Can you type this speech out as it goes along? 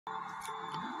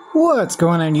What's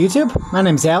going on YouTube? My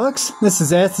name's Alex, this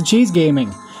is Ask the Cheese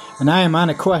Gaming, and I am on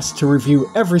a quest to review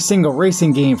every single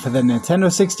racing game for the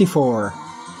Nintendo 64.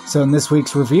 So in this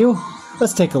week's review,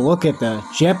 let's take a look at the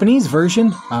Japanese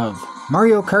version of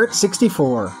Mario Kart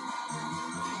 64.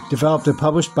 Developed and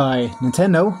published by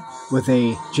Nintendo with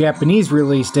a Japanese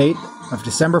release date of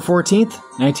December 14th,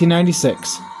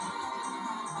 1996.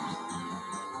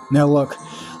 Now look,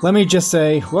 let me just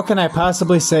say, what can I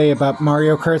possibly say about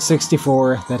Mario Kart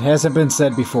 64 that hasn't been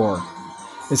said before?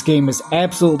 This game is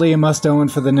absolutely a must-own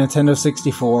for the Nintendo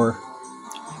 64.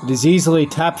 It is easily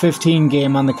top 15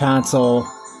 game on the console,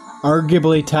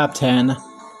 arguably top 10,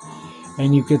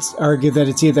 and you could argue that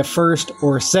it's either first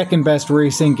or second best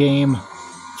racing game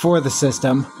for the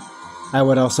system. I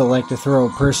would also like to throw,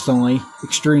 personally,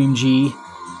 Extreme G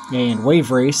and Wave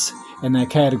Race in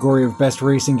that category of best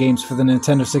racing games for the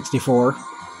Nintendo 64.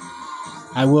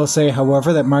 I will say,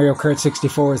 however, that Mario Kart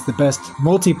 64 is the best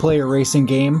multiplayer racing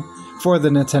game for the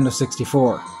Nintendo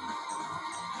 64.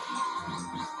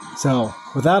 So,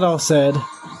 with that all said,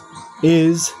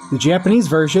 is the Japanese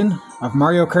version of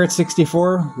Mario Kart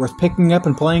 64 worth picking up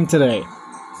and playing today?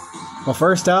 Well,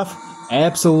 first off,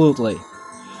 absolutely.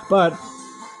 But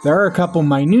there are a couple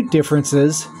minute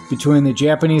differences between the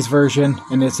Japanese version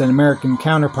and its American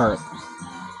counterpart.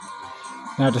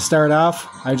 Now, to start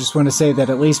off, I just want to say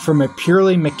that at least from a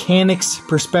purely mechanics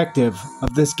perspective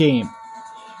of this game,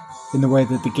 in the way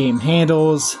that the game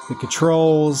handles, the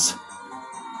controls,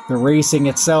 the racing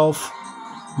itself,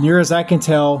 near as I can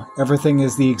tell, everything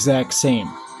is the exact same.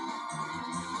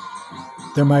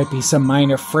 There might be some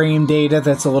minor frame data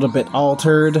that's a little bit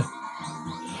altered,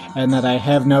 and that I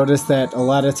have noticed that a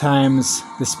lot of times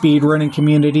the speedrunning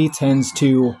community tends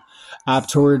to opt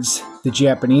towards the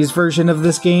Japanese version of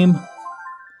this game.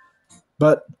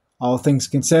 But, all things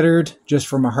considered, just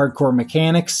from a hardcore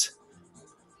mechanics,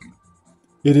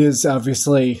 it is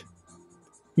obviously,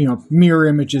 mirror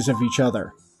images of each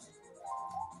other.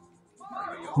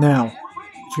 Now,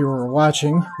 if you were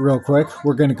watching, real quick,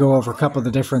 we're going to go over a couple of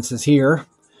the differences here.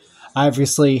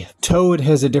 Obviously, Toad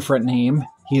has a different name.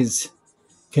 He's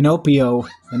Pinocchio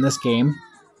in this game.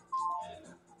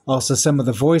 Also, some of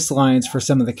the voice lines for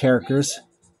some of the characters,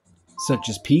 such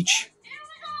as Peach,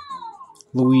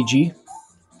 Luigi,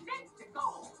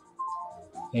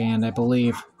 and I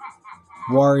believe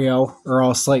Wario are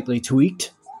all slightly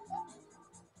tweaked.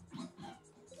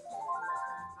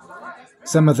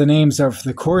 Some of the names of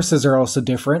the courses are also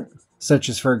different, such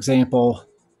as, for example,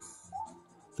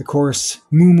 the course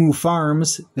Moo Moo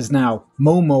Farms is now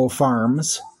Momo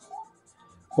Farms,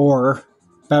 or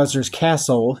Bowser's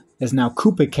Castle is now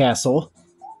Koopa Castle.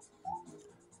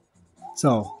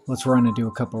 So, let's run and do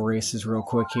a couple races real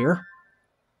quick here.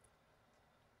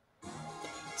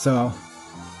 So,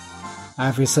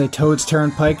 obviously, Toad's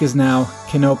Turnpike is now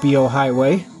Canopio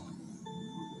Highway.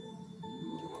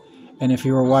 And if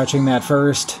you were watching that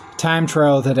first time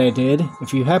trial that I did,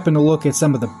 if you happen to look at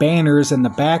some of the banners in the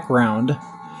background,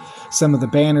 some of the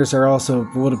banners are also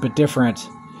a little bit different.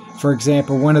 For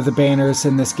example, one of the banners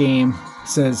in this game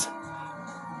says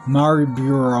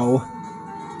Marlboro,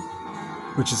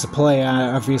 which is a play,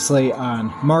 obviously,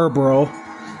 on Marlboro,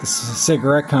 the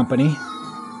cigarette company.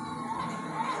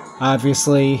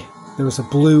 Obviously, there was a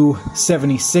blue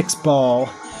 76 ball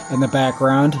in the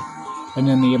background, and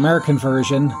in the American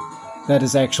version, that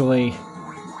is actually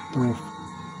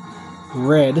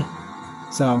red.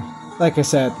 So, like I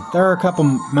said, there are a couple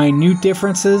minute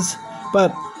differences,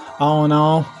 but all in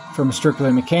all, from a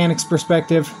strictly mechanics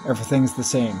perspective, everything's the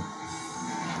same.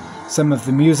 Some of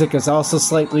the music is also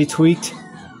slightly tweaked,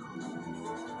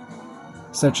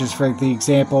 such as for the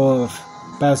example of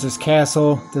Bowser's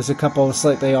Castle. There's a couple of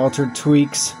slightly altered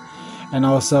tweaks, and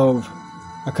also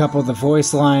a couple of the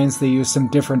voice lines. They use some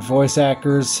different voice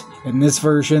actors in this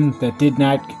version that did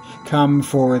not come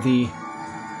for the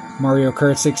Mario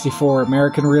Kart 64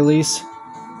 American release.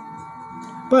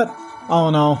 But, all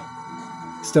in all,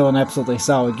 still an absolutely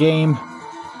solid game.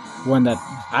 One that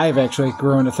I've actually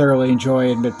grown to thoroughly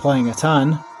enjoy and been playing a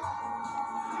ton.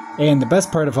 And the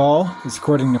best part of all is,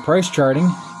 according to price charting,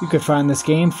 you could find this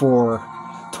game for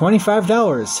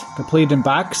 $25, complete in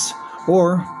box,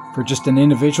 or for just an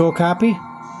individual copy,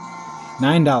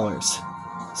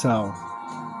 $9. So,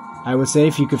 I would say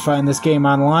if you could find this game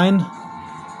online,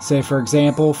 say for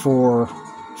example for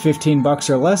 $15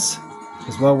 or less,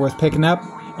 is well worth picking up,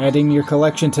 adding to your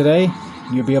collection today,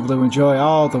 and you'll be able to enjoy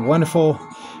all the wonderful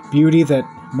beauty that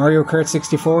Mario Kart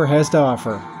 64 has to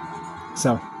offer.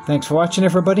 So, thanks for watching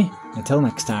everybody, until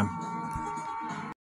next time.